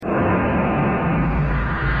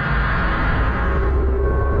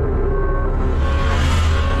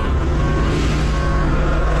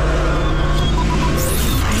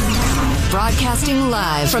Broadcasting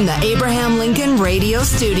live from the Abraham Lincoln Radio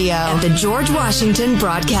Studio at the George Washington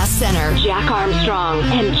Broadcast Center. Jack Armstrong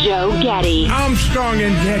and Joe Getty. Armstrong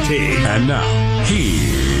and Getty. And now, here's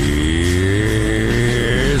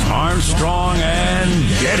Armstrong and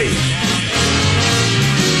Getty.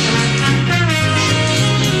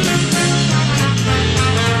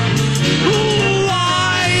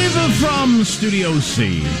 Live from Studio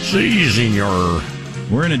C. Senor.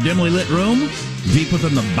 We're in a dimly lit room, deep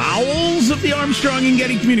within the bowels of the Armstrong and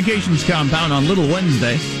Getty Communications compound on Little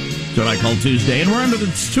Wednesday. That's what I call Tuesday. And we're under the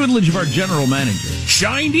tutelage of our general manager.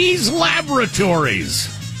 Chinese Laboratories.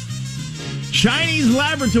 Chinese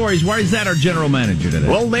Laboratories. Why is that our general manager today?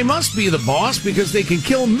 Well, they must be the boss because they can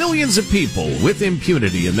kill millions of people with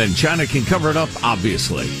impunity, and then China can cover it up,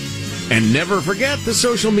 obviously. And never forget, the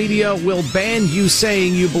social media will ban you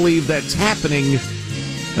saying you believe that's happening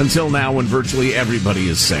until now when virtually everybody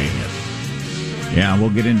is saying it. Yeah, we'll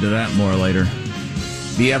get into that more later.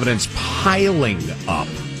 The evidence piling up.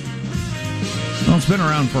 Well, it's been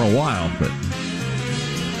around for a while, but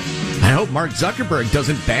I hope Mark Zuckerberg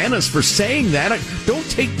doesn't ban us for saying that. Don't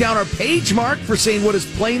take down our page, Mark, for saying what is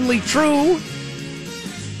plainly true.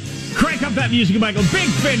 Crank up that music, Michael. Big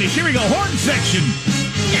finish. Here we go. Horn section.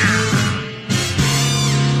 Yeah.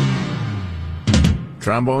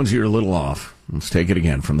 Trombones, you're a little off. Let's take it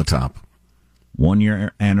again from the top. 1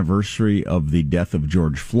 year anniversary of the death of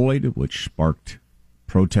George Floyd, which sparked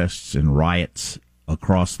protests and riots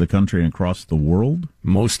across the country and across the world.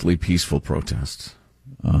 Mostly peaceful protests.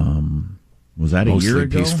 Was that a year ago? Mostly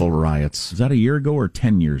peaceful riots. Was that a year ago or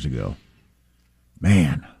 10 years ago?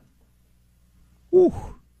 Man.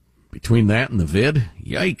 Whew. Between that and the vid,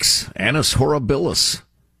 yikes. Annus Horribilis.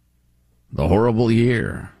 The horrible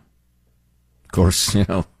year. Of course,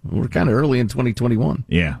 we're kind of early in 2021.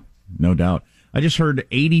 Yeah, no doubt. I just heard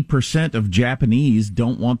 80% of Japanese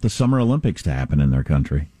don't want the Summer Olympics to happen in their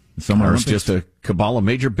country. The Summer Olympics, just a cabal of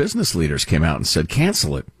major business leaders came out and said,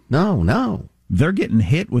 cancel it. No. They're getting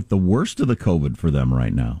hit with the worst of the COVID for them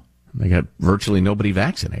right now. They got virtually nobody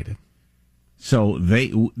vaccinated. So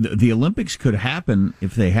the Olympics could happen,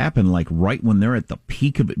 if they happen, like right when they're at the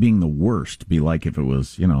peak of it being the worst. Be like if it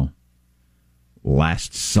was,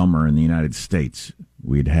 last summer in the United States,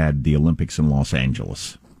 we'd had the Olympics in Los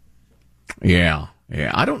Angeles. Yeah.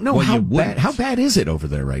 I don't know how bad is it over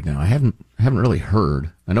there right now. I haven't really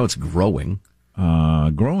heard. I know it's growing.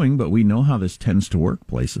 But we know how this tends to work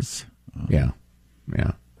places. Yeah.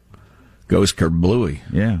 Goes kerblooey.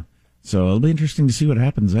 Yeah. So it'll be interesting to see what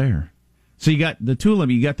happens there. So you got the two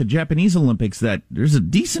Olympics, you got the Japanese Olympics that there's a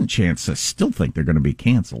decent chance I still think they're going to be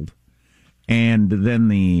canceled. And then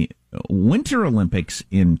the Winter Olympics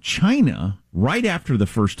in China right after the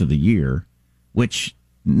first of the year, which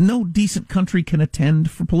no decent country can attend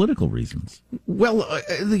for political reasons. Well,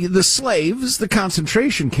 the slaves, the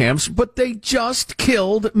concentration camps, but they just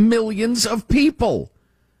killed millions of people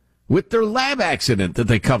with their lab accident that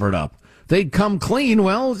they covered up. They'd come clean.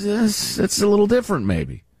 Well, it's a little different,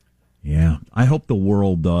 maybe. Yeah, I hope the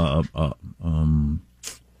world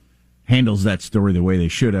handles that story the way they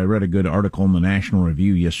should. I read a good article in the National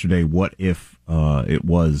Review yesterday. What if it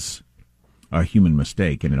was a human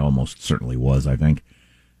mistake? And it almost certainly was, I think.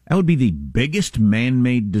 That would be the biggest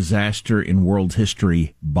man-made disaster in world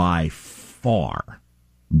history by far.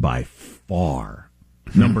 By far.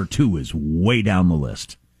 Number 2 is way down the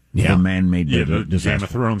list. Yeah. The man-made disaster. Game of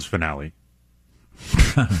Thrones finale.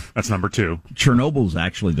 That's number 2. Chernobyl's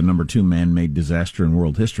actually the number 2 man-made disaster in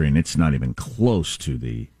world history, and it's not even close to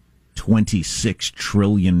the $26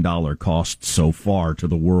 trillion cost so far to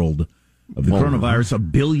the world of the coronavirus.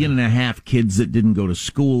 1.5 billion kids that didn't go to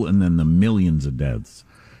school, and then the millions of deaths.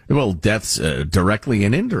 Well, deaths directly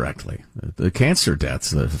and indirectly. The cancer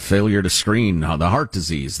deaths, the failure to screen, the heart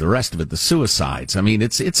disease, the rest of it, the suicides. I mean,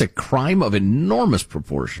 it's a crime of enormous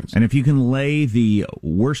proportions. And if you can lay the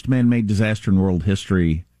worst man-made disaster in world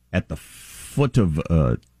history at the foot of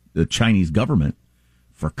the Chinese government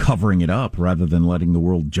for covering it up rather than letting the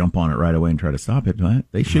world jump on it right away and try to stop it,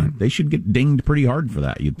 they should get dinged pretty hard for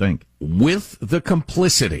that, you'd think. With the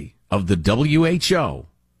complicity of the WHO,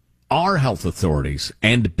 our health authorities,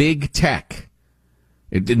 and big tech.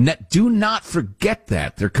 Do not forget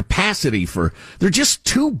that. Their capacity they're just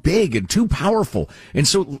too big and too powerful. And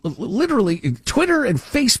so literally Twitter and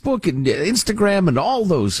Facebook and Instagram and all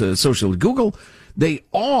those social, Google, they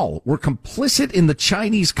all were complicit in the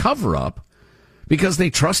Chinese cover-up because they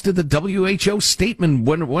trusted the WHO statement.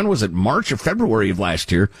 When was it? March or February of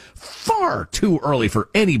last year? Far too early for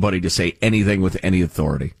anybody to say anything with any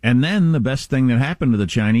authority. And then the best thing that happened to the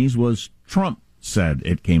Chinese was Trump said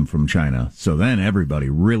it came from China. So then everybody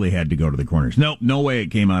really had to go to the corners. Nope, no way it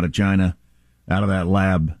came out of China. out of that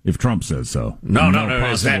lab if Trump says so. No,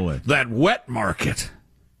 it's possible way. that wet market.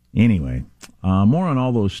 Anyway, more on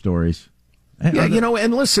all those stories. Yeah,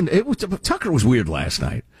 and listen, Tucker was weird last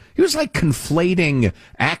night. He was like conflating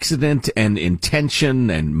accident and intention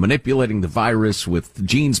and manipulating the virus with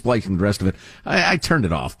gene splicing and the rest of it. I turned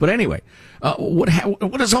it off. But anyway,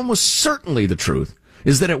 what is almost certainly the truth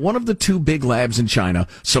is that at one of the two big labs in China,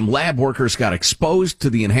 some lab workers got exposed to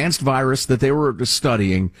the enhanced virus that they were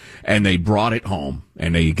studying, and they brought it home.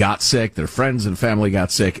 And they got sick, their friends and family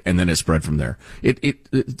got sick, and then it spread from there.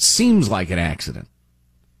 It seems like an accident.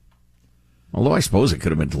 Although I suppose it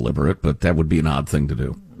could have been deliberate, but that would be an odd thing to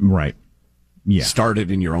do. Right. Yeah. Started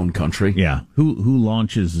in your own country. Yeah. Who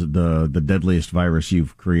launches the deadliest virus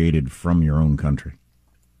you've created from your own country?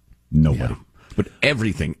 Nobody. Yeah. But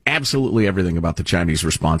everything, absolutely everything about the Chinese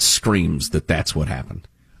response screams that that's what happened.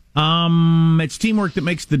 It's teamwork that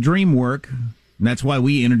makes the dream work. And that's why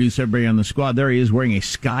we introduce everybody on the squad. There he is wearing a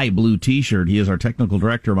sky blue T-shirt. He is our technical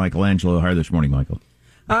director, Michelangelo. How are you this morning, Michael?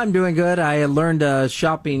 I'm doing good. I learned a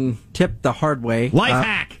shopping tip the hard way.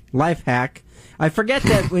 Life hack. I forget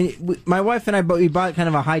that my wife and I we bought kind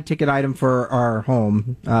of a high-ticket item for our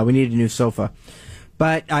home. We needed a new sofa.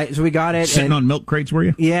 So we got it. Sitting on milk crates, were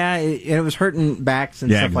you? Yeah, it was hurting backs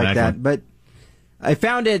and stuff like that. But I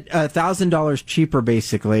found it $1,000 cheaper,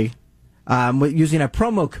 basically, using a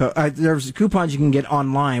promo code. There's coupons you can get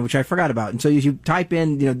online, which I forgot about. And so you type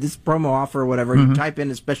in, this promo offer or whatever, you type in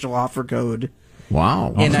a special offer code.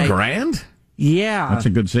 Wow, $1,000? Yeah. That's a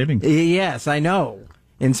good saving. Yes, I know.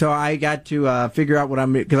 And so I got to figure out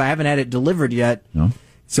because I haven't had it delivered yet. No.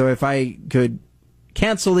 So if I could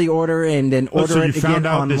cancel the order and then order it again online. So you found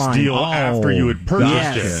out this deal after you had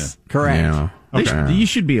purchased it? Correct. Yeah. Okay. You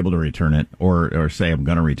should be able to return it or say, I'm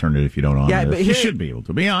going to return it if you don't honor it. But you should be able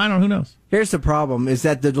to. But I don't know. Who knows? Here's the problem, is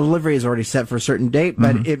that the delivery is already set for a certain date,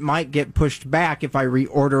 but it might get pushed back if I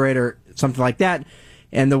reorder it or something like that.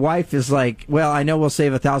 And the wife is like, well, I know we'll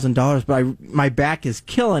save $1,000, but my back is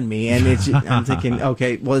killing me. And I'm thinking,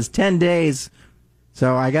 okay, well, it's 10 days.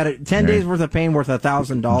 So I got 10 days worth of pain worth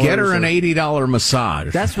 $1,000. Get her an $80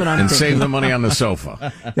 massage. That's what I'm thinking. And thinking. save the money on the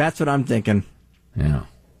sofa. That's what I'm thinking. Yeah.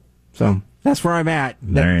 So that's where I'm at.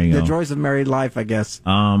 There you go. The joys of married life, I guess.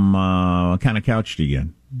 What kind of couch do you get?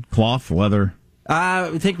 Cloth, leather?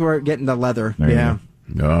 I think we're getting the leather. There yeah.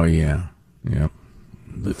 Oh, yeah. Yep.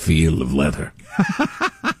 The feel of leather.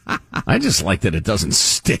 I just like that it doesn't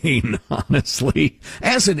stain, honestly.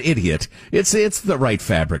 As an idiot, it's the right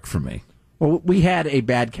fabric for me. Well, we had a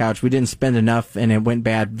bad couch. We didn't spend enough, and it went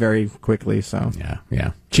bad very quickly. So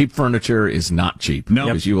Yeah. Cheap furniture is not cheap. No.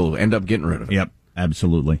 Because you will end up getting rid of it. Yep,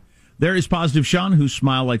 absolutely. There is Positive Sean, whose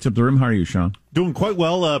smile lights up the room. How are you, Sean? Doing quite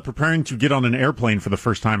well, preparing to get on an airplane for the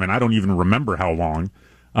first time, and I don't even remember how long.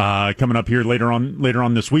 Coming up here later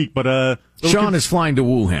on this week. But Sean is flying to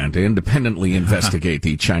Wuhan to independently investigate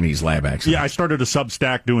the Chinese lab accident. Yeah, I started a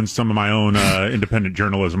Substack doing some of my own independent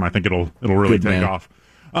journalism. I think it'll really take off.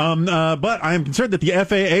 But I am concerned that the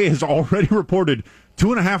FAA has already reported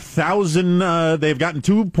 2,500. They've gotten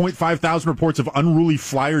 2,500 reports of unruly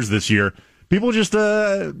flyers this year. People just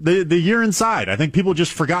the year inside. I think people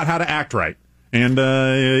just forgot how to act right. And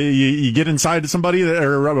you get inside somebody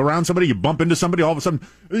or around somebody, you bump into somebody, all of a sudden,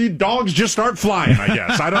 dogs just start flying, I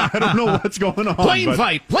guess. I don't know what's going on.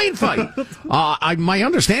 Plane fight. My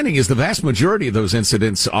understanding is the vast majority of those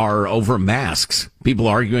incidents are over masks. People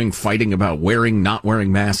arguing, fighting about wearing, not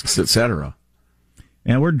wearing masks, etc.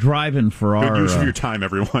 And we're driving for Good use of your time,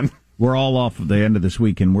 everyone. We're all off at the end of this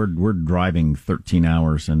week, and we're driving 13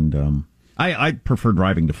 hours. And I prefer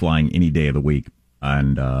driving to flying any day of the week.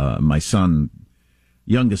 And my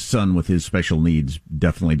youngest son with his special needs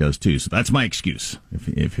definitely does too. So that's my excuse.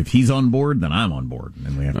 If he's on board, then I'm on board, and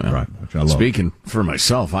then we have to drive, which I love. Speaking for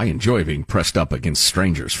myself, I enjoy being pressed up against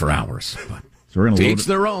strangers for hours. But so we're going to each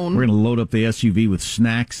their own. We're going to load up the SUV with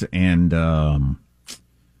snacks and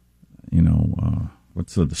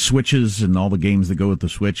what's the switches and all the games that go with the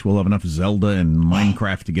Switch. We'll have enough Zelda and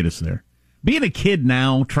Minecraft to get us there. Being a kid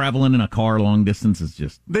now, traveling in a car long distance is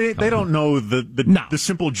just... They don't know the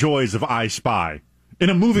simple joys of I Spy. In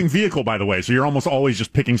a moving vehicle, by the way, so you're almost always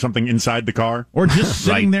just picking something inside the car. Or just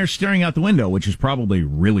sitting there staring out the window, which is probably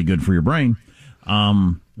really good for your brain.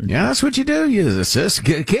 Yeah, that's what you do. You assist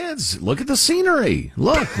kids. Look at the scenery.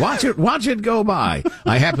 Look, watch it go by.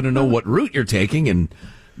 I happen to know what route you're taking, and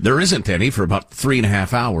there isn't any for about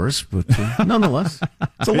 3.5 hours, but nonetheless,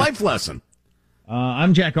 it's a life lesson.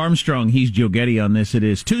 I'm Jack Armstrong. He's Joe Getty on this. It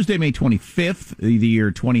is Tuesday, May 25th, the year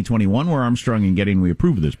 2021. We're Armstrong and Getty, and we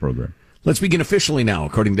approve of this program. Let's begin officially now.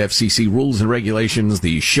 According to FCC rules and regulations,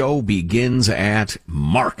 the show begins at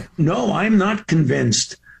Mark. No, I'm not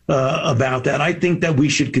convinced about that. I think that we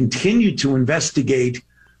should continue to investigate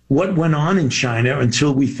what went on in China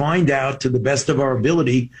until we find out, to the best of our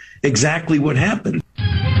ability, exactly what happened.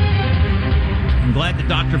 I'm glad that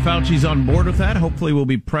Dr. Fauci's on board with that. Hopefully we'll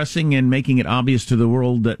be pressing and making it obvious to the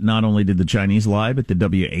world that not only did the Chinese lie, but the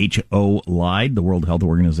WHO lied, the World Health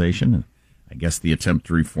Organization. And I guess the attempt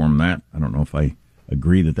to reform that, I don't know if I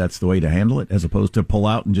agree that that's the way to handle it, as opposed to pull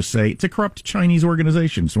out and just say, it's a corrupt Chinese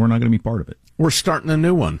organization, so we're not going to be part of it. We're starting a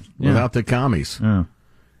new one without the commies. Yeah.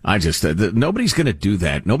 I just, nobody's going to do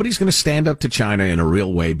that. Nobody's going to stand up to China in a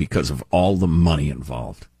real way because of all the money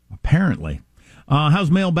involved. Apparently. How's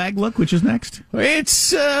Mailbag look, which is next?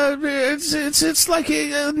 It's like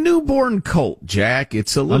a newborn colt, Jack.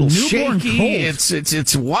 It's a little shaky. Colt.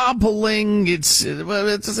 It's wobbling. It's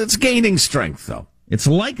gaining strength, though. It's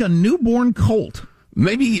like a newborn colt.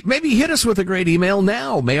 Maybe hit us with a great email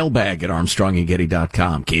now.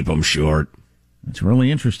 Mailbag@ArmstrongandGetty.com. Keep them short. That's really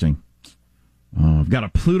interesting. I've got a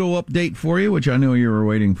Pluto update for you, which I know you were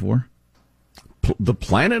waiting for. The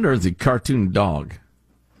planet or the cartoon dog?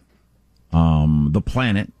 The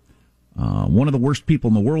planet. One of the worst people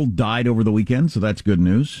in the world died over the weekend, so that's good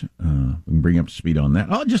news. We can bring you up to speed on that.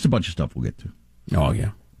 Oh, just a bunch of stuff we'll get to. Oh,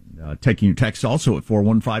 yeah. Taking your text also at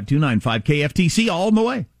 415-295-KFTC, all on the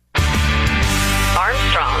way.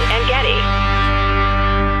 Armstrong and Getty.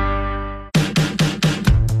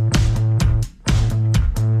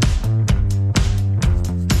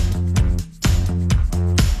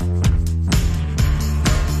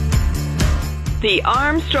 The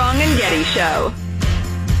Armstrong and Getty Show.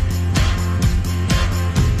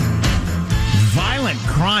 Violent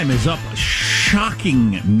crime is up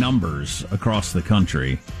shocking numbers across the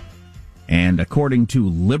country. And according to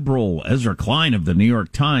liberal Ezra Klein of the New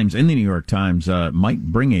York Times,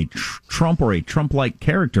 might bring a Trump or a Trump-like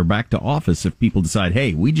character back to office if people decide,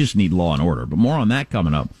 hey, we just need law and order. But more on that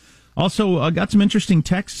coming up. Also, got some interesting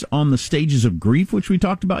texts on the stages of grief, which we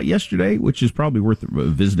talked about yesterday, which is probably worth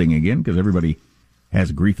visiting again because everybody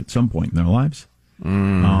has grief at some point in their lives.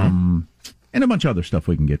 Mm-hmm. And a bunch of other stuff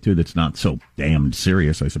we can get to that's not so damned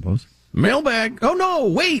serious, I suppose. Mailbag. Oh, no,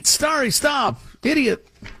 wait, Starry, stop. Idiot.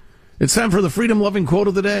 It's time for the freedom-loving quote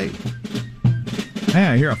of the day. Hey,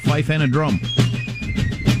 I hear a fife and a drum.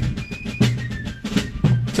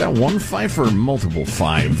 Is that one fife or multiple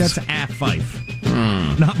fives? That's a fife.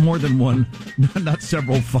 Not more than one, not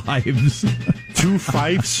several fives. 2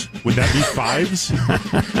 fifes? Would that be fives?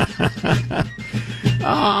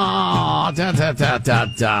 Ah,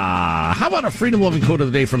 How about a freedom-loving quote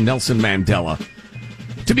of the day from Nelson Mandela?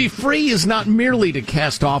 To be free is not merely to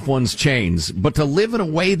cast off one's chains, but to live in a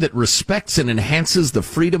way that respects and enhances the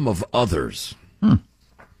freedom of others. You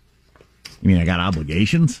mean I got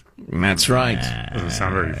obligations? That's right. Doesn't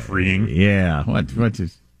sound very freeing. Yeah. What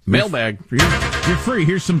is... Mailbag. You're free.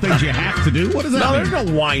 Here's some things you have to do. What does that mean? There's no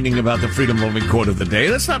whining about the freedom-loving quote of the day.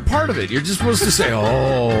 That's not part of it. You're just supposed to say,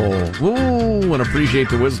 ooh, and appreciate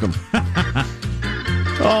the wisdom.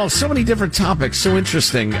 Oh, so many different topics. So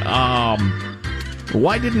interesting.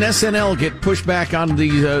 Why didn't SNL get pushed back on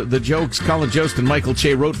the jokes Colin Jost and Michael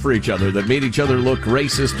Che wrote for each other that made each other look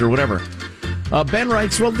racist or whatever? Ben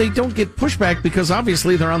writes, well, they don't get pushback because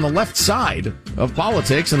obviously they're on the left side of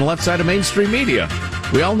politics and the left side of mainstream media.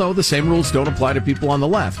 We all know the same rules don't apply to people on the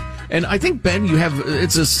left. And I think, Ben,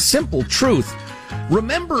 it's a simple truth.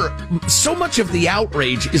 Remember, so much of the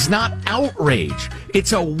outrage is not outrage.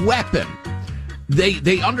 It's a weapon.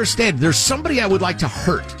 They understand there's somebody I would like to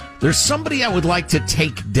hurt. There's somebody I would like to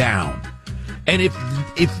take down. And if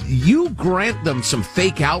you grant them some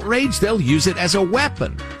fake outrage, they'll use it as a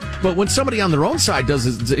weapon. But when somebody on their own side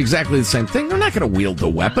does exactly the same thing, they're not going to wield the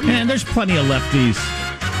weapon. And there's plenty of lefties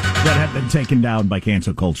that have been taken down by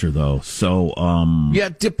cancel culture, though. So, yeah,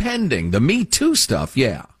 depending. The Me Too stuff,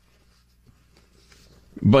 yeah.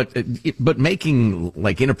 But making,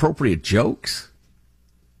 like, inappropriate jokes?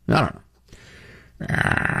 I don't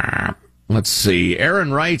know. Let's see.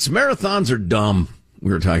 Aaron writes, marathons are dumb.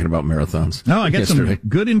 We were talking about marathons. Oh, I got some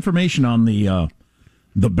good information on the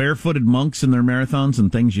barefooted monks and their marathons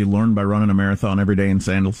and things you learn by running a marathon every day in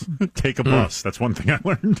sandals. Take a bus. That's one thing I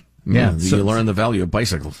learned. Yeah, you learn the value of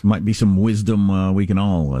bicycles. Might be some wisdom we can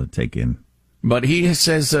all take in. But he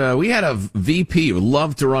says, we had a VP who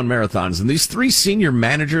loved to run marathons, and these 3 senior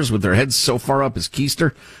managers with their heads so far up his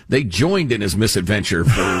keister, they joined in his misadventure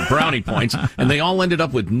for brownie points, and they all ended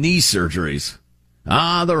up with knee surgeries.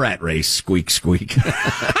 Ah, the rat race. Squeak, squeak.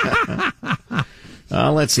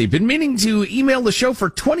 Let's see. Been meaning to email the show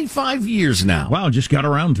for 25 years now. Wow, just got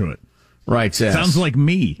around to it. Right, Sounds like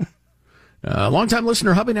me. Longtime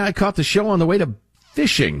listener Hubby and I caught the show on the way to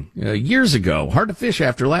fishing years ago. Hard to fish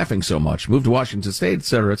after laughing so much. Moved to Washington State, et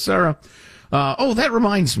cetera, et cetera. That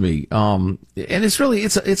reminds me. And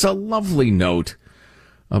it's a lovely note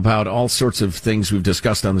about all sorts of things we've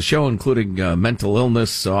discussed on the show, including mental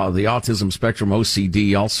illness, the autism spectrum,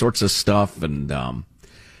 OCD, all sorts of stuff. And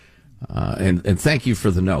thank you for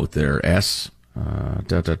the note there, S.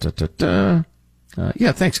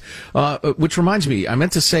 Yeah, thanks. Which reminds me, I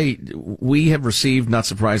meant to say we have received, not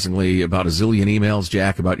surprisingly, about a zillion emails,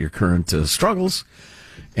 Jack, about your current struggles,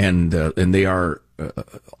 and they are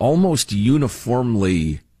almost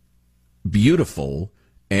uniformly beautiful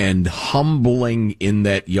and humbling in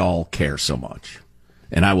that y'all care so much.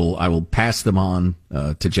 And I will pass them on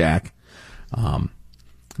to Jack.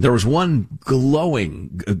 There was one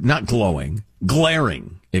glaring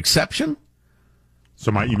exception.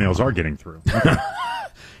 So my emails are getting through. Okay.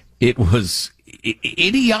 It was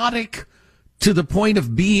idiotic to the point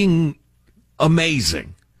of being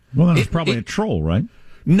amazing. Well, that was probably a troll, right?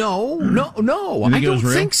 No. I don't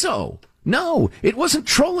think so. No, it wasn't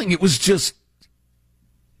trolling. It was just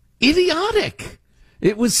idiotic.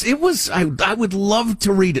 It was, I would love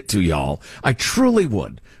to read it to y'all. I truly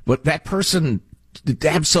would. But that person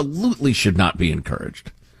absolutely should not be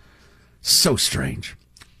encouraged. So strange.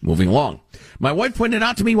 Moving along. My wife pointed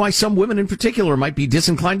out to me why some women in particular might be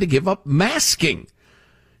disinclined to give up masking.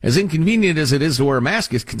 As inconvenient as it is to wear a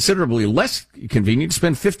mask, it's considerably less convenient to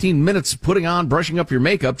spend 15 minutes putting on, brushing up your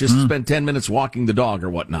makeup, just to spend 10 minutes walking the dog or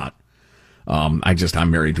whatnot. I'm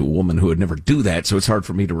married to a woman who would never do that, so it's hard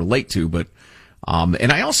for me to relate to, but,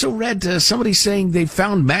 and I also read somebody saying they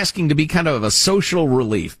found masking to be kind of a social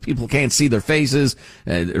relief. People can't see their faces,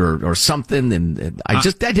 or something, and I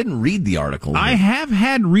didn't read the article. I have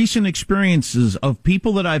had recent experiences of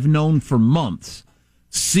people that I've known for months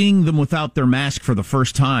seeing them without their mask for the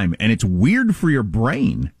first time, and it's weird for your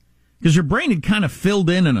brain. Because your brain had kind of filled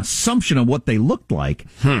in an assumption of what they looked like,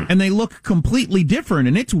 and they look completely different,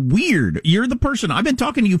 and it's weird. You're the person. I've been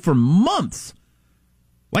talking to you for months.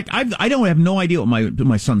 Like, I don't have no idea what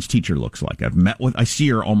my son's teacher looks like. I see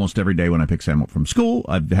her almost every day when I pick Sam up from school.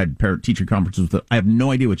 I've had parent-teacher conferences with her. I have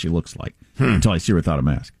no idea what she looks like until I see her without a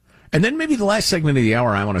mask. And then maybe the last segment of the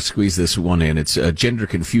hour, I want to squeeze this one in. It's gender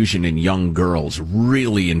confusion in young girls.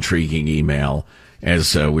 Really intriguing email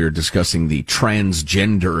as we were discussing the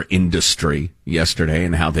transgender industry yesterday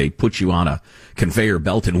and how they put you on a conveyor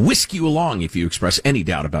belt and whisk you along if you express any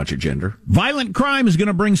doubt about your gender. Violent crime is going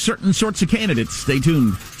to bring certain sorts of candidates. Stay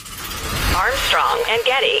tuned. Armstrong and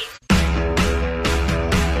Getty.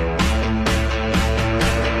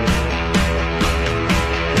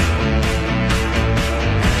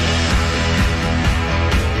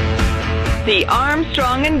 The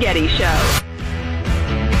Armstrong and Getty Show.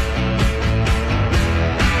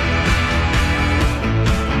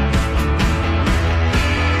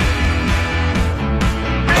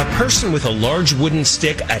 A person with a large wooden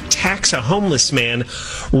stick attacks a homeless man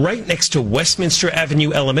right next to Westminster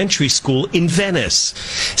Avenue Elementary School in Venice.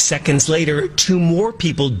 Seconds later, 2 more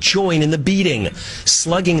people join in the beating,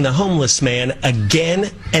 slugging the homeless man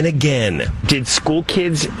again and again. Did school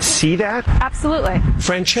kids see that? Absolutely.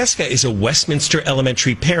 Francesca is a Westminster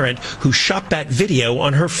Elementary parent who shot that video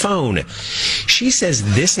on her phone. She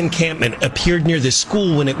says this encampment appeared near the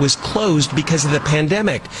school when it was closed because of the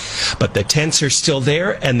pandemic, but the tents are still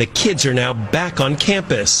there and the kids are now back on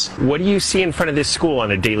campus. What do you see in front of this school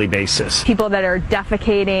on a daily basis? People that are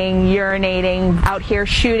defecating, urinating, out here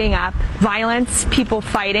shooting up, violence, people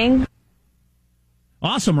fighting.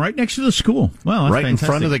 Awesome, right next to the school. Wow, that's right fantastic. In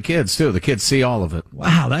front of the kids, too. The kids see all of it.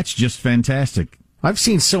 Wow, that's just fantastic. I've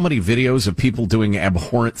seen so many videos of people doing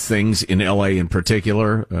abhorrent things in L.A. in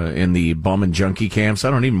particular, in the bum and junkie camps.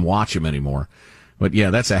 I don't even watch them anymore. But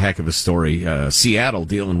yeah, that's a heck of a story. Seattle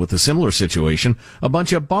dealing with a similar situation. A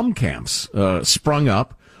bunch of bum camps sprung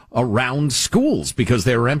up around schools because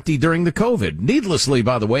they were empty during the COVID. Needlessly,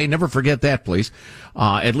 by the way, never forget that, please.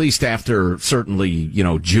 At least after certainly,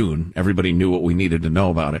 June, everybody knew what we needed to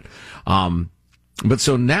know about it. But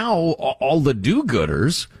so now all the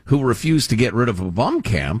do-gooders who refuse to get rid of a bum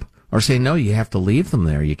camp are saying, no, you have to leave them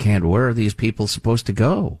there. You can't. Where are these people supposed to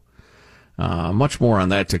go? Much more on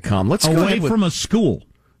that to come. Let's go away from a school.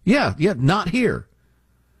 Yeah, not here.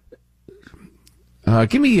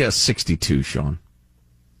 Give me a 62, Sean.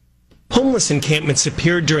 Homeless encampments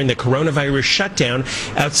appeared during the coronavirus shutdown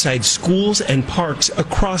outside schools and parks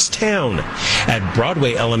across town. At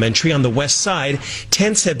Broadway Elementary on the west side,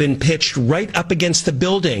 tents have been pitched right up against the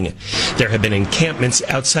building. There have been encampments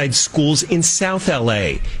outside schools in South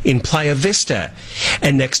LA, in Playa Vista,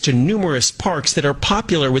 and next to numerous parks that are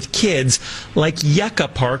popular with kids, like Yucca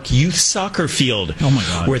Park Youth Soccer Field,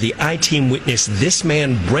 where the I-Team witnessed this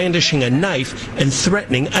man brandishing a knife and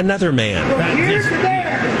threatening another man.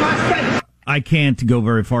 I can't go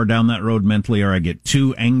very far down that road mentally, or I get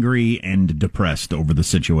too angry and depressed over the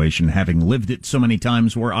situation, having lived it so many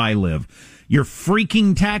times where I live. Your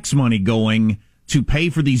freaking tax money going to pay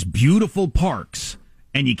for these beautiful parks,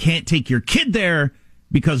 and you can't take your kid there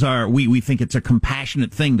because we think it's a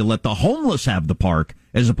compassionate thing to let the homeless have the park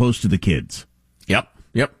as opposed to the kids.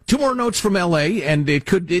 Yep. Two more notes from L.A., and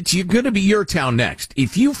it's going to be your town next.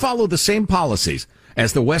 If you follow the same policies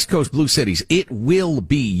as the West Coast Blue Cities, it will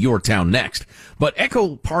be your town next. But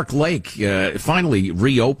Echo Park Lake finally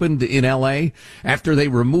reopened in L.A. after they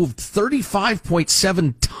removed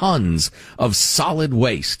 35.7 tons of solid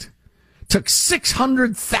waste. Took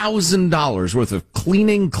 $600,000 worth of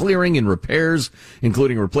cleaning, clearing, and repairs,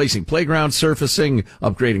 including replacing playground surfacing,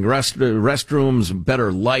 upgrading restrooms,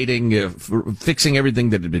 better lighting, fixing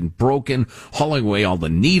everything that had been broken, hauling away all the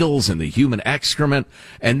needles and the human excrement.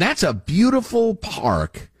 And that's a beautiful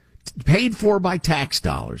park paid for by tax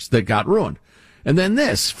dollars that got ruined. And then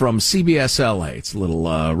this from CBS LA. It's a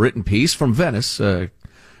little written piece from Venice,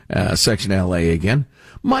 section LA again.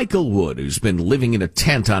 Michael Wood, who's been living in a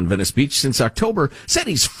tent on Venice Beach since October, said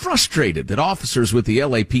he's frustrated that officers with the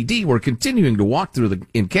LAPD were continuing to walk through the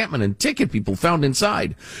encampment and ticket people found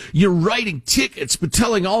inside. You're writing tickets but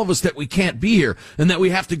telling all of us that we can't be here and that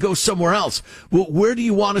we have to go somewhere else. Well, where do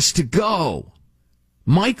you want us to go?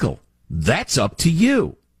 Michael, that's up to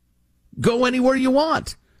you. Go anywhere you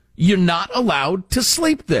want. You're not allowed to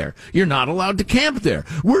sleep there. You're not allowed to camp there.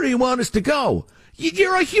 Where do you want us to go?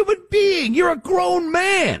 You're a human being. You're a grown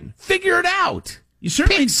man. Figure it out. You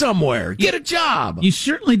certainly pick somewhere. Get a job. You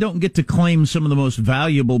certainly don't get to claim some of the most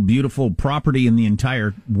valuable, beautiful property in the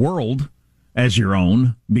entire world as your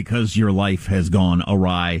own because your life has gone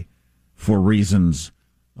awry for reasons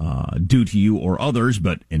due to you or others,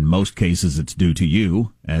 but in most cases it's due to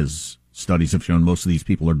you, as studies have shown most of these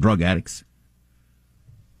people are drug addicts.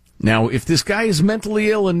 Now, if this guy is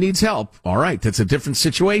mentally ill and needs help, all right, that's a different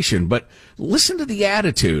situation. But listen to the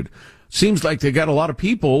attitude. Seems like they got a lot of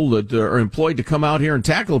people that are employed to come out here and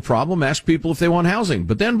tackle a problem, ask people if they want housing.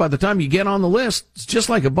 But then by the time you get on the list, it's just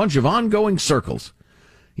like a bunch of ongoing circles.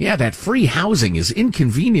 Yeah, that free housing is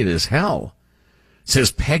inconvenient as hell.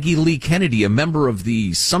 Says Peggy Lee Kennedy, a member of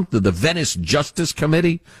the Venice Justice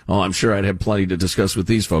Committee. Oh, I'm sure I'd have plenty to discuss with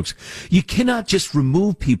these folks. You cannot just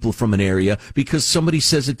remove people from an area because somebody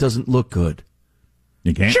says it doesn't look good.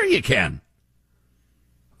 You can? Sure you can.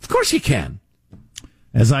 Of course you can.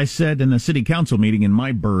 As I said in a city council meeting in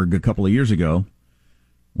my burg a couple of years ago,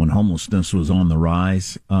 when homelessness was on the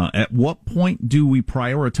rise, at what point do we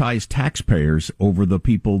prioritize taxpayers over the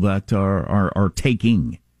people that are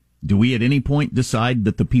taking? Do we at any point decide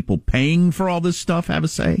that the people paying for all this stuff have a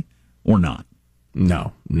say or not?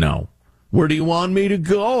 No. Where do you want me to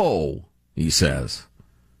go? He says.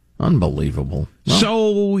 Unbelievable. Well,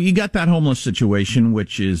 so you got that homeless situation,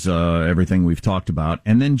 which is everything we've talked about,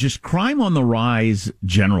 and then just crime on the rise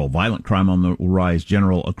general, violent crime on the rise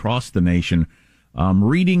general across the nation.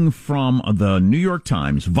 Reading from the New York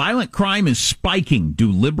Times, violent crime is spiking.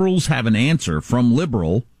 Do liberals have an answer? From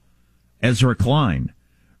liberal Ezra Klein.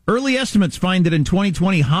 Early estimates find that in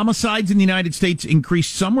 2020, homicides in the United States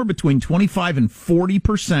increased somewhere between 25 and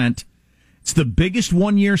 40%. It's the biggest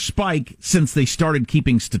one-year spike since they started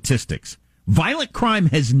keeping statistics. Violent crime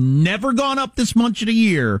has never gone up this much in a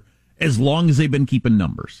year as long as they've been keeping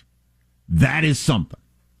numbers. That is something.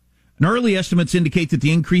 And early estimates indicate that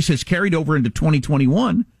the increase has carried over into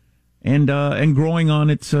 2021 and growing on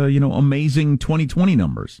its amazing 2020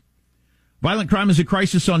 numbers. Violent crime is a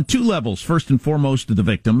crisis on two levels. First and foremost, the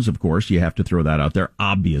victims, of course. You have to throw that out there,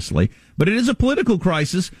 obviously. But it is a political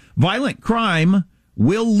crisis. Violent crime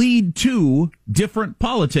will lead to different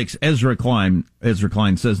politics, Ezra Klein says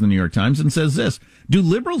in the New York Times, and says this. Do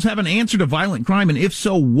liberals have an answer to violent crime? And if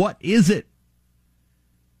so, what is it?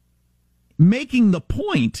 Making the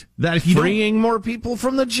point that if you freeing more people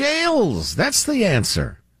from the jails. That's the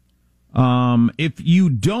answer. If you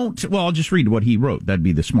don't, well, I'll just read what he wrote. That'd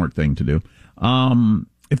be the smart thing to do.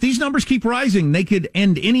 If these numbers keep rising, they could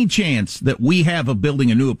end any chance that we have of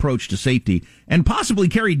building a new approach to safety and possibly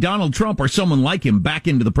carry Donald Trump or someone like him back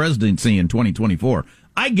into the presidency in 2024.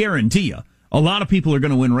 I guarantee you, a lot of people are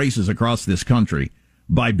going to win races across this country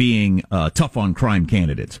by being tough on crime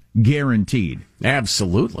candidates. Guaranteed.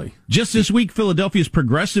 Absolutely. Just this week, Philadelphia's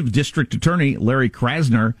progressive district attorney, Larry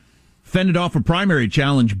Krasner, fended off a primary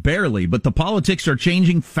challenge barely, but the politics are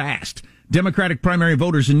changing fast. Democratic primary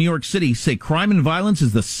voters in New York City say crime and violence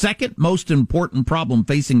is the second most important problem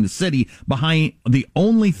facing the city. Behind the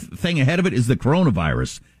only thing ahead of it is the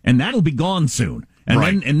coronavirus, and that'll be gone soon.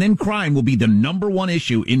 And then crime will be the number one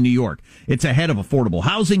issue in New York. It's ahead of affordable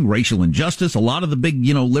housing, racial injustice, a lot of the big,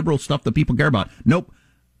 liberal stuff that people care about. Nope.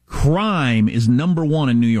 Crime is number one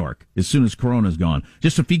in New York as soon as Corona's gone.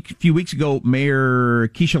 Just a few weeks ago, Mayor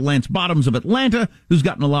Keisha Lance Bottoms of Atlanta, who's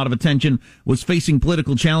gotten a lot of attention, was facing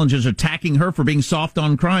political challenges attacking her for being soft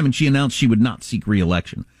on crime, and she announced she would not seek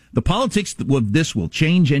re-election. The politics of this will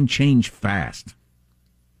change and change fast.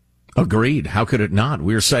 Agreed. How could it not?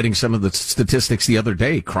 We were citing some of the statistics the other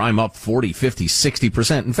day. Crime up 40, 50,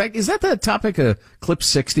 60%. In fact, is that the topic of Clip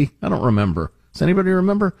 60? I don't remember. Does anybody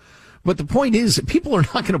remember? But the point is, people are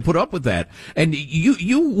not going to put up with that. And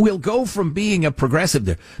you will go from being a progressive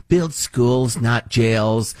to build schools, not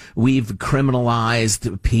jails. We've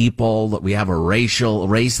criminalized people. We have a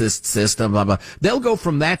racist system, blah, blah. They'll go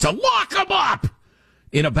from that to lock them up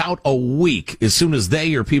in about a week as soon as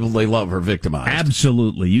they or people they love are victimized.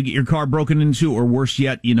 Absolutely. You get your car broken into, or worse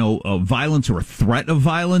yet, violence or a threat of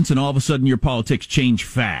violence, and all of a sudden your politics change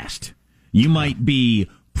fast. You might be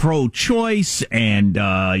pro-choice and,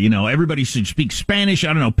 everybody should speak Spanish. I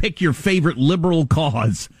don't know, pick your favorite liberal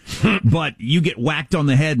cause. But you get whacked on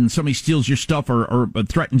the head and somebody steals your stuff or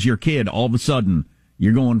threatens your kid, all of a sudden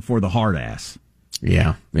you're going for the hard ass.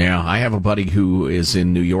 Yeah. I have a buddy who is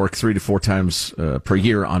in New York 3 to 4 times per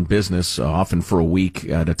year on business, often for a week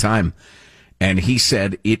at a time. And he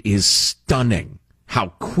said it is stunning how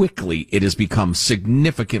quickly it has become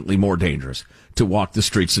significantly more dangerous to walk the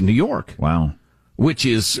streets of New York. Wow. Which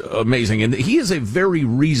is amazing. And he is a very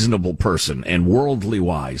reasonable person and worldly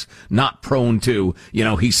wise, not prone to,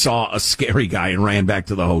 he saw a scary guy and ran back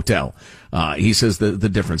to the hotel. He says the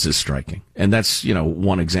difference is striking. And that's,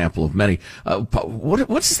 one example of many.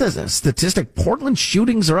 What's the statistic? Portland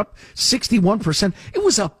shootings are up 61%. It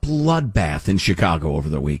was a bloodbath in Chicago over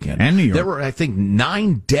the weekend. And New York. There were, I think,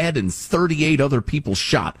 9 dead and 38 other people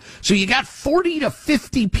shot. So you got 40 to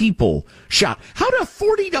 50 people shot. How do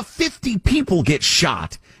 40 to 50 people get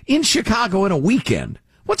shot in Chicago in a weekend?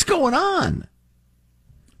 What's going on?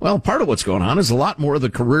 Well, part of what's going on is a lot more of the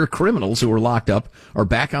career criminals who are locked up are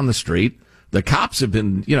back on the street. The cops have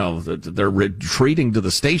been, they're retreating to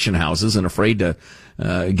the station houses and afraid to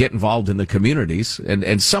get involved in the communities.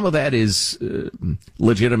 And some of that is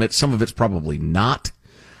legitimate. Some of it's probably not.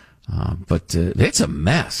 But it's a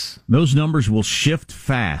mess. Those numbers will shift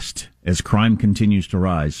fast as crime continues to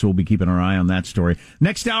rise. So we'll be keeping our eye on that story.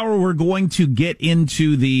 Next hour, we're going to get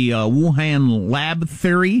into the Wuhan lab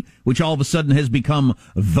theory, which all of a sudden has become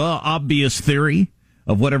the obvious theory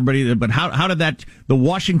of what everybody. But how did that? The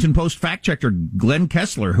Washington Post fact checker Glenn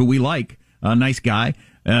Kessler, who we like, a nice guy,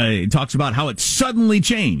 talks about how it suddenly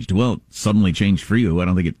changed. Well, it suddenly changed for you. I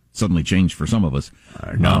don't think it suddenly changed for some of us.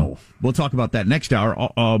 No. We'll talk about that next hour.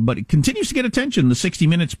 But it continues to get attention. The 60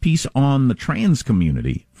 Minutes piece on the trans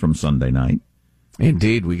community from Sunday night.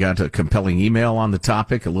 Indeed. We got a compelling email on the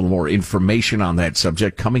topic. A little more information on that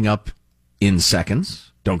subject coming up in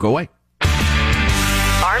seconds. Don't go away.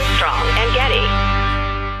 Armstrong and Getty.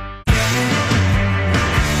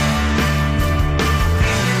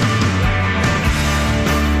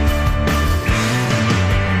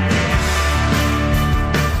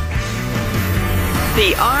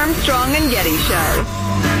 The Armstrong and Getty Show.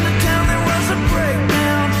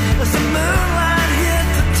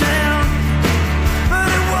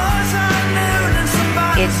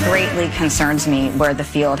 It greatly concerns me where the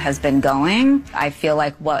field has been going. I feel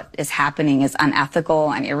like what is happening is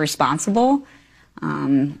unethical and irresponsible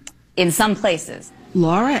in some places.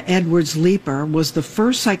 Laura Edwards Leeper was the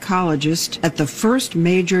first psychologist at the first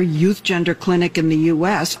major youth gender clinic in the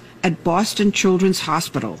U.S. at Boston Children's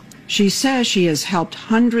Hospital. She says she has helped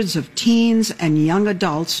hundreds of teens and young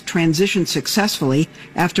adults transition successfully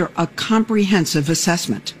after a comprehensive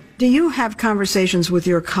assessment. Do you have conversations with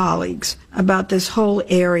your colleagues about this whole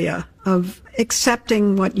area of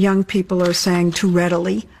accepting what young people are saying too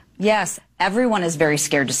readily? Yes, everyone is very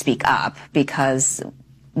scared to speak up because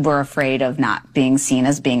we're afraid of not being seen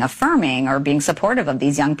as being affirming or being supportive of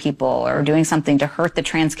these young people or doing something to hurt the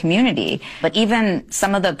trans community. But even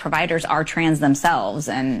some of the providers are trans themselves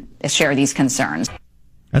and share these concerns.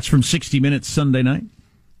 That's from 60 Minutes Sunday night.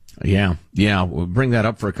 Yeah. We'll bring that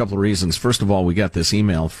up for a couple of reasons. First of all, we got this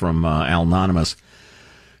email from Al Anonymous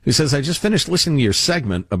who says, I just finished listening to your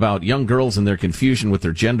segment about young girls and their confusion with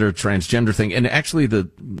their gender, transgender thing. And actually,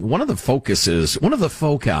 one of the foci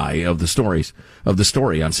of the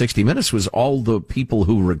story on 60 Minutes was all the people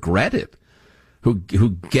who regret it, who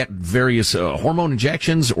get various hormone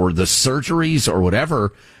injections or the surgeries or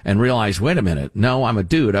whatever and realize, wait a minute, no, I'm a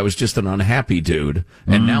dude. I was just an unhappy dude.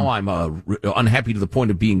 And now I'm unhappy to the point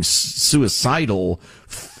of being suicidal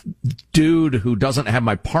dude who doesn't have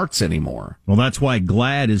my parts anymore. Well, that's why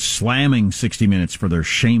GLAAD is slamming 60 Minutes for their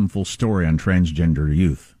shameful story on transgender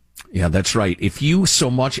youth. Yeah, that's right. If you so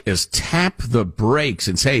much as tap the brakes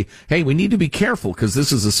and say, hey, we need to be careful because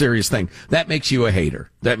this is a serious thing, that makes you a hater.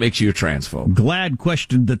 That makes you a transphobe. GLAAD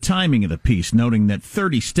questioned the timing of the piece, noting that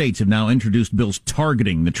 30 states have now introduced bills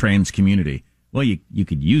targeting the trans community. Well, you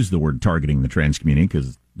could use the word targeting the trans community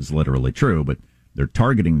because it's literally true, but they're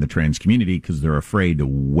targeting the trans community because they're afraid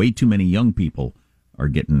way too many young people are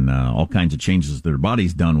getting all kinds of changes to their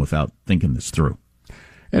bodies done without thinking this through.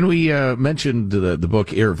 And we mentioned the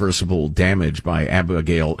book Irreversible Damage by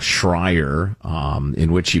Abigail Shrier,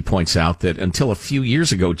 in which she points out that until a few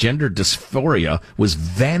years ago, gender dysphoria was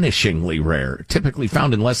vanishingly rare, typically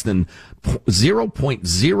found in less than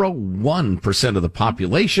 0.01% of the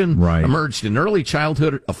population, right. Emerged in early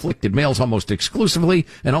childhood, afflicted males almost exclusively,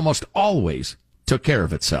 and almost always took care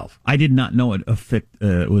of itself. I did not know it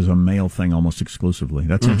was a male thing almost exclusively.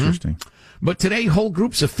 That's interesting. But today, whole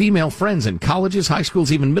groups of female friends in colleges, high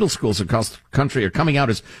schools, even middle schools across the country are coming out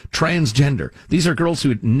as transgender. These are girls who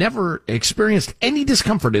had never experienced any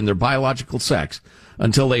discomfort in their biological sex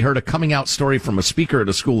until they heard a coming out story from a speaker at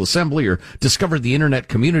a school assembly or discovered the internet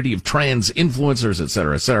community of trans influencers, et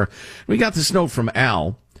cetera, et cetera. We got this note from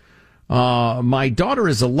Al. My daughter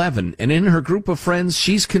is 11, and in her group of friends,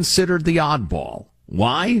 she's considered the oddball.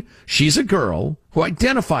 Why? She's a girl who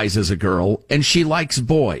identifies as a girl, and she likes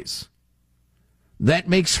boys. That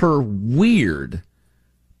makes her weird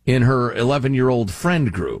in her 11-year-old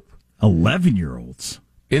friend group. 11-year-olds?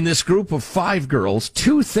 In this group of 5 girls,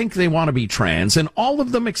 2 think they want to be trans, and all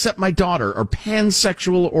of them except my daughter are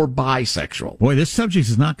pansexual or bisexual. Boy, this subject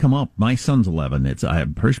has not come up. My son's 11.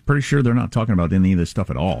 I'm pretty sure they're not talking about any of this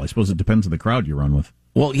stuff at all. I suppose it depends on the crowd you run with.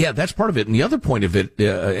 Well, yeah, that's part of it. And the other point of it,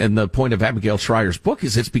 and the point of Abigail Shrier's book,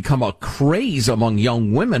 is it's become a craze among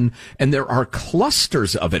young women, and there are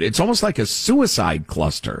clusters of it. It's almost like a suicide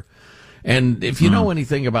cluster. And if you know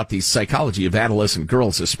anything about the psychology of adolescent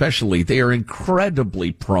girls especially, they are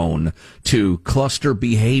incredibly prone to cluster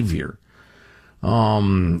behavior.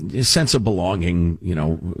 Sense of belonging,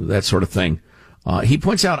 that sort of thing. He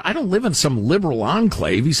points out, I don't live in some liberal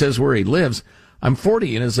enclave, he says, where he lives. I'm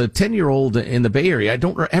 40, and as a 10-year-old in the Bay Area, I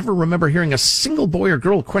don't ever remember hearing a single boy or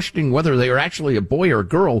girl questioning whether they were actually a boy or a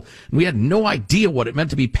girl, and we had no idea what it meant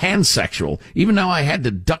to be pansexual. Even now I had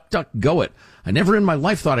to duck go it. I never in my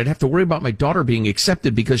life thought I'd have to worry about my daughter being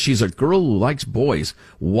accepted because she's a girl who likes boys.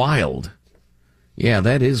 Wild. Yeah,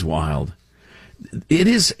 that is wild. It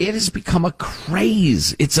has become a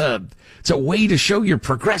craze. It's a way to show you're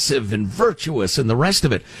progressive and virtuous and the rest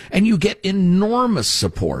of it. And you get enormous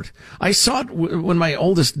support. I saw it when my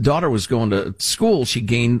oldest daughter was going to school. She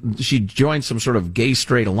joined some sort of gay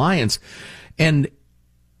straight alliance. And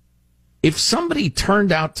if somebody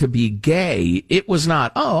turned out to be gay, it was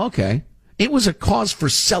not, oh, okay. It was a cause for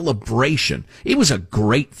celebration. It was a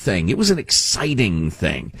great thing. It was an exciting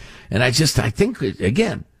thing. And I think,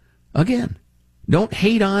 again, don't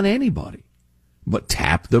hate on anybody, but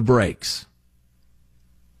tap the brakes.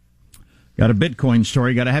 Got a Bitcoin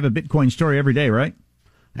story. Got to have a Bitcoin story every day, right?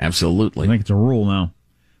 Absolutely. I think it's a rule now.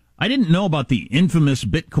 I didn't know about the infamous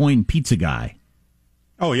Bitcoin pizza guy.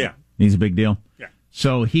 Oh, yeah. He's a big deal. Yeah.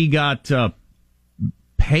 So he got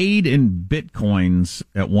paid in Bitcoins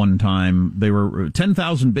at one time. They were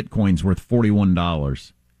 10,000 Bitcoins worth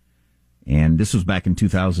 $41. And this was back in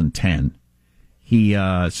 2010. He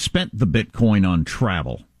spent the Bitcoin on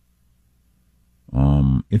travel.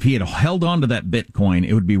 If he had held on to that Bitcoin,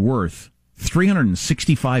 it would be worth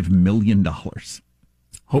 $365 million.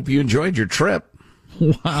 Hope you enjoyed your trip.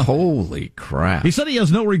 Wow. Holy crap. He said he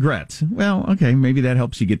has no regrets. Well, okay, maybe that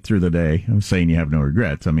helps you get through the day. I'm saying you have no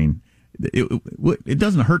regrets. I mean, it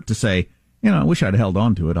doesn't hurt to say, I wish I'd held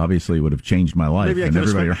on to it. Obviously, it would have changed my life. Maybe I could have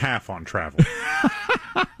spent half on travel.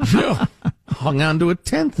 No, hung on to a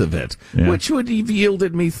tenth of it, which would have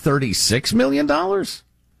yielded me $36 million.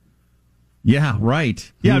 Yeah,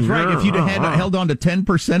 right. Yeah, that's right. If you'd had held on to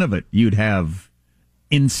 10% of it, you'd have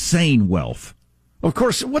insane wealth. Of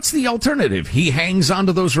course, what's the alternative? He hangs on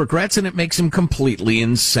to those regrets and it makes him completely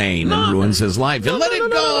insane and ruins his life. No, let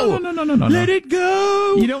it go. No. Let it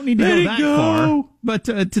go. You don't need to go that far. But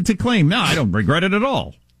to claim, no, I don't regret it at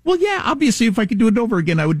all. Well, yeah, obviously, if I could do it over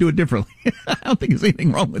again, I would do it differently. I don't think there's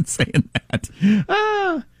anything wrong with saying that.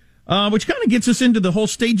 Which kind of gets us into the whole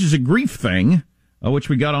stages of grief thing, which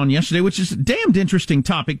we got on yesterday, which is a damned interesting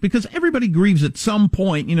topic because everybody grieves at some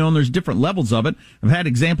point, and there's different levels of it. I've had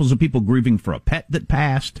examples of people grieving for a pet that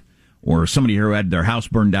passed or somebody who had their house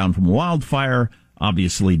burned down from a wildfire,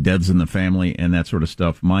 obviously deaths in the family and that sort of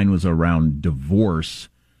stuff. Mine was around divorce.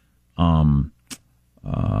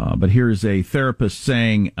 But here's a therapist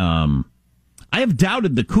saying, I have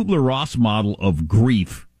doubted the Kubler-Ross model of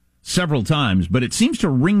grief several times, but it seems to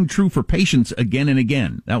ring true for patients again and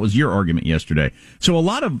again. That was your argument yesterday. So a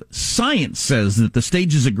lot of science says that the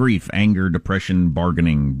stages of grief, anger, depression,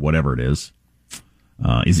 bargaining, whatever it is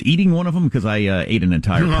eating one of them? Because I ate an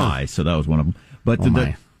entire pie, so that was one of them. But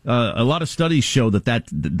a lot of studies show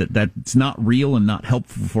that's not real and not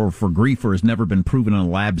helpful for grief or has never been proven in a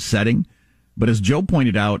lab setting. But as Joe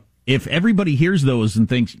pointed out, if everybody hears those and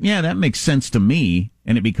thinks, yeah, that makes sense to me,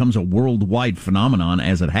 and it becomes a worldwide phenomenon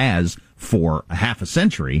as it has for a half a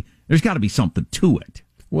century, there's got to be something to it.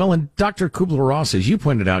 Well, and Dr. Kubler-Ross, as you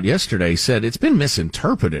pointed out yesterday, said it's been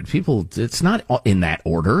misinterpreted. It's not in that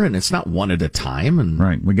order, and it's not one at a time. And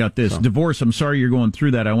right, we got this. Divorce, I'm sorry you're going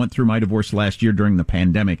through that. I went through my divorce last year during the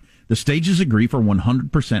pandemic. The stages of grief are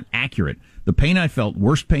 100% accurate. The pain I felt,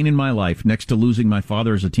 worst pain in my life, next to losing my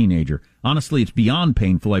father as a teenager. Honestly, it's beyond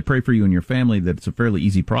painful. I pray for you and your family that it's a fairly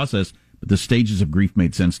easy process, but the stages of grief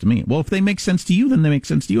made sense to me. Well, if they make sense to you, then they make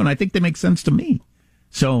sense to you, and I think they make sense to me.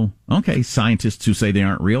 So, okay, scientists who say they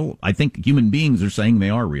aren't real, I think human beings are saying they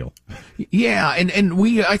are real. Yeah, and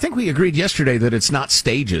I think we agreed yesterday that it's not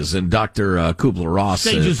stages, and Dr. Kubler-Ross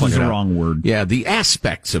stages is the wrong word. Yeah, the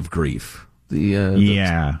aspects of grief.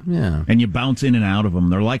 Yeah. And you bounce in and out of them.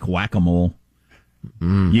 They're like whack-a-mole.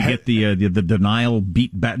 You get the denial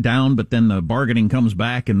beat back down, but then the bargaining comes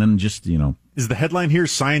back, and then just, Is the headline here,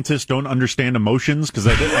 scientists don't understand emotions? Because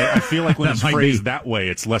I feel like when it's phrased that way,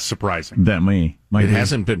 it's less surprising. That might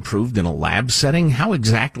hasn't been proved in a lab setting? How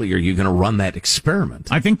exactly are you going to run that experiment?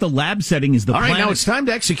 I think the lab setting is the All right, now it's time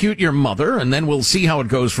to execute your mother, and then we'll see how it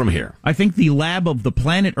goes from here. I think the lab of the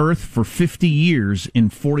planet Earth for 50 years in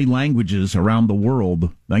 40 languages around the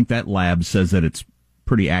world, I think that lab says that it's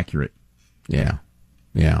pretty accurate. Yeah.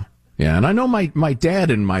 And I know my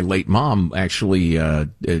dad and my late mom actually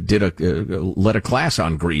led a class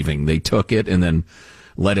on grieving. They took it and then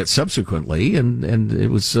led it subsequently, and it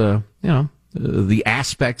was the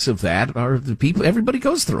aspects of that are the people. Everybody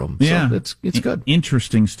goes through them. Yeah, so it's good.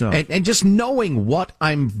 Interesting stuff. And just knowing what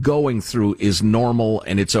I'm going through is normal,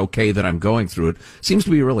 and it's okay that I'm going through it, seems to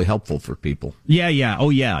be really helpful for people. Yeah. Oh,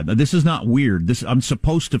 yeah. This is not weird. I'm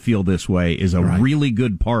supposed to feel this way is a really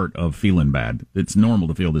good part of feeling bad. It's normal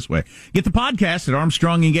to feel this way. Get the podcast at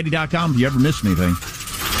ArmstrongandGetty.com if you ever miss anything.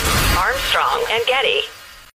 Armstrong and Getty.